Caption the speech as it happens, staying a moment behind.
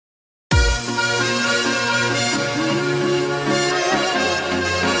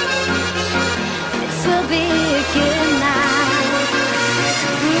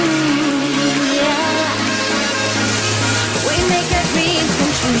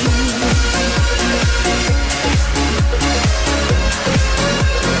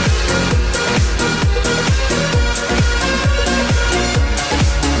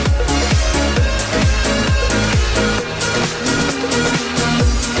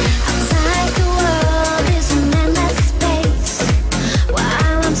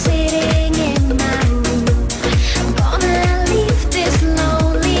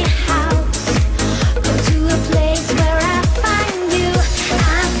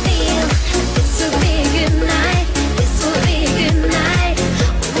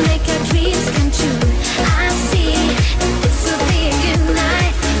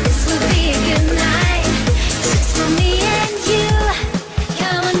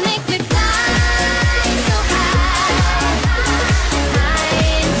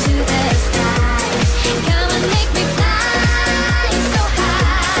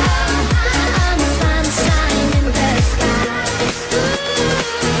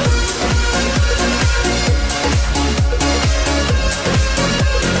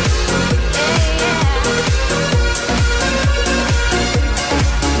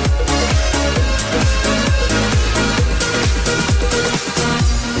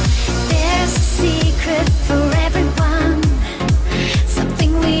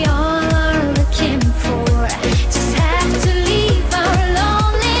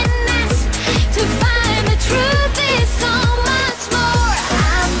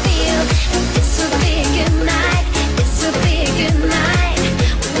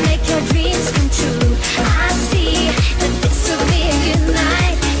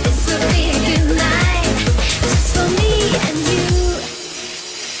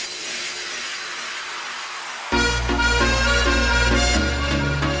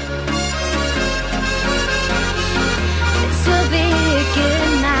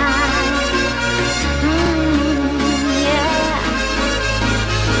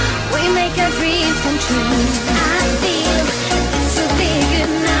make our dreams come true. I feel this will be a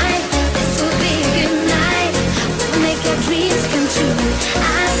good night. This will be a good night. We'll make our dreams come true.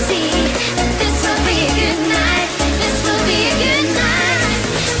 I see that this will be a good night. This will be a good night.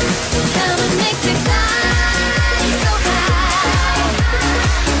 Come and make me fly so high,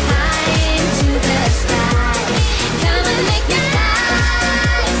 high into the sky. Come and make me fly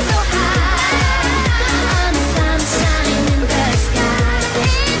so high on the sunshine in the sky.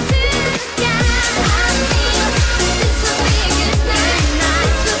 Into the sky. I feel this will be a good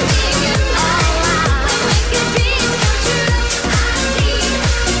night. This will be a good night. We'll make your dreams come true. I see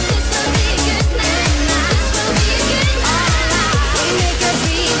this will be a good night. This will be a good night. We make our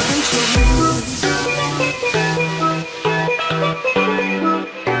dreams come true.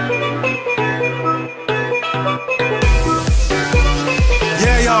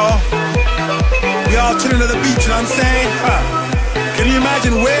 Yeah, y'all. We all chilling to the beach, you know what I'm saying? Can you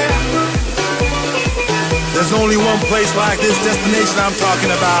imagine where? There's only one place like this destination I'm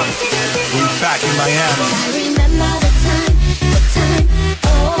talking about. We're back in Miami. I remember the time,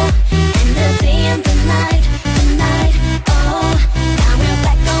 oh, and the day and the night, oh. Now we're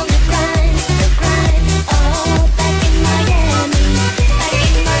back on the grind, oh, back in Miami,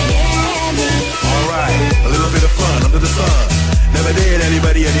 Alright, a little bit of fun under the sun. Never did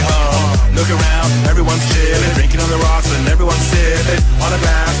anybody any harm. Look around, everyone's chilling, drinking on the rocks, and everyone's sitting on the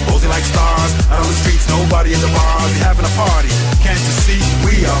glass, posing like stars. Out on the streets, nobody in the bars, we having a party. Can't you see?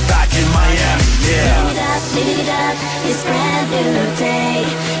 We are back in Miami, yeah. living it up, this brand new day.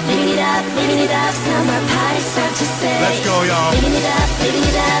 Living it up, summer party start to say. Let's go, y'all. Living it up,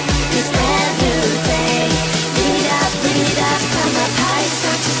 this brand new day. Living it up, summer party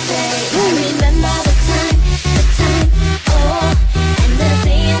start to say. I remember the time, oh, and the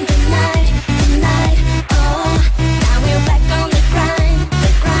day and the night, oh. Now we're back on the grind,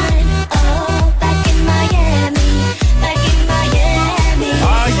 oh, back in Miami,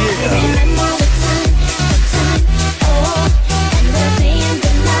 Ah, yeah. Remember the time, oh, and the day and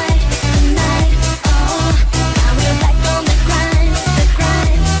the night, oh. Now we're back on the grind,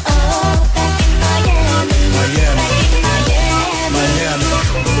 oh, back in Miami, Miami.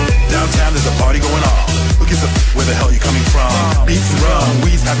 Downtown there's a party going on. Who gives a where the hell you coming from? Beats and rum,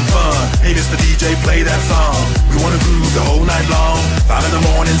 we's having fun. Hey, Mr. DJ, play that song. We wanna groove the whole night long. 5 in the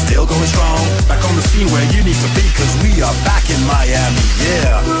morning, still going strong. Back on the scene where you need to be, cause we are back in Miami,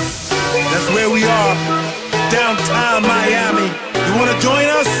 yeah. That's where we are, downtown Miami. You wanna join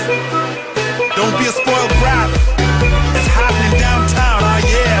us? Don't be a spoiled brat. It's happening downtown, ah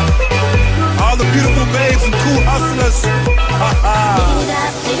yeah. All the beautiful babes and cool hustlers.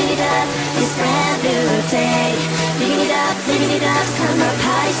 living it up, this brand new day. Living it up, summer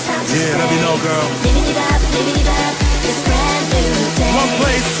party sound to say. Yeah, let me know, girl. Living it up, this brand new day. One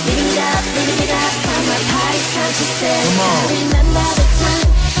place. Living it up, summer party sound to say. Come on. I remember the time,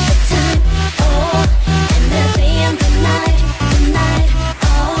 oh, and the day and the night,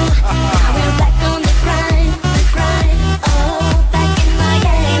 oh. Now we're back on the grind, oh, back in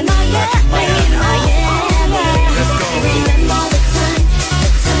Miami, Let's go. Remember the time,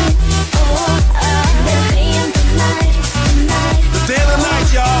 oh, the day and the night, The day and the night,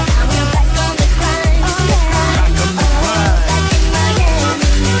 y'all. Now we're back on the grind, Back on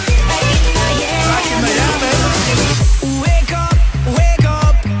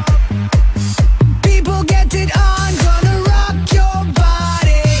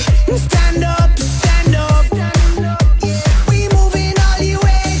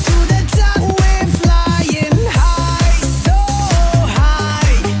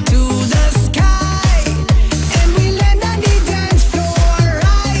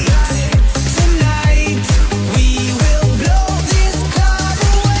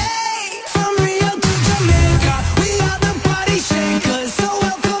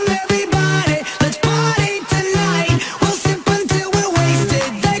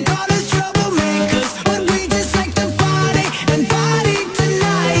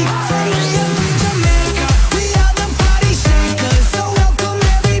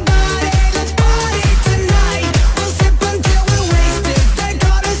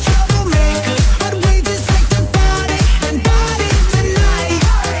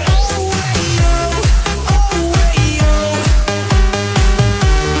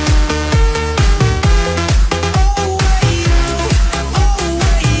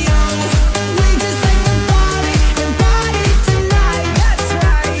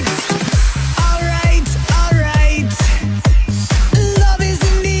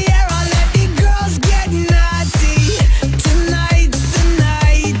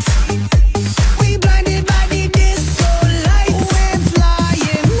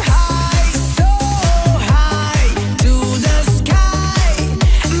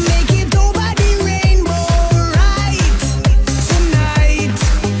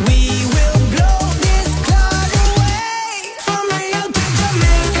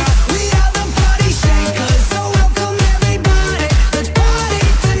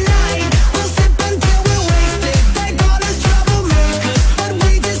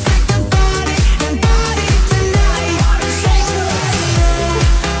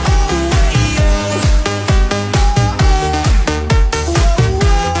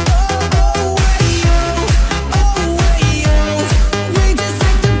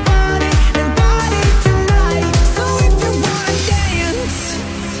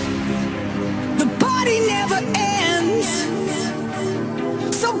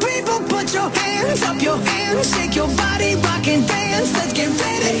hands, up your hands, shake your body, rock and dance. Let's get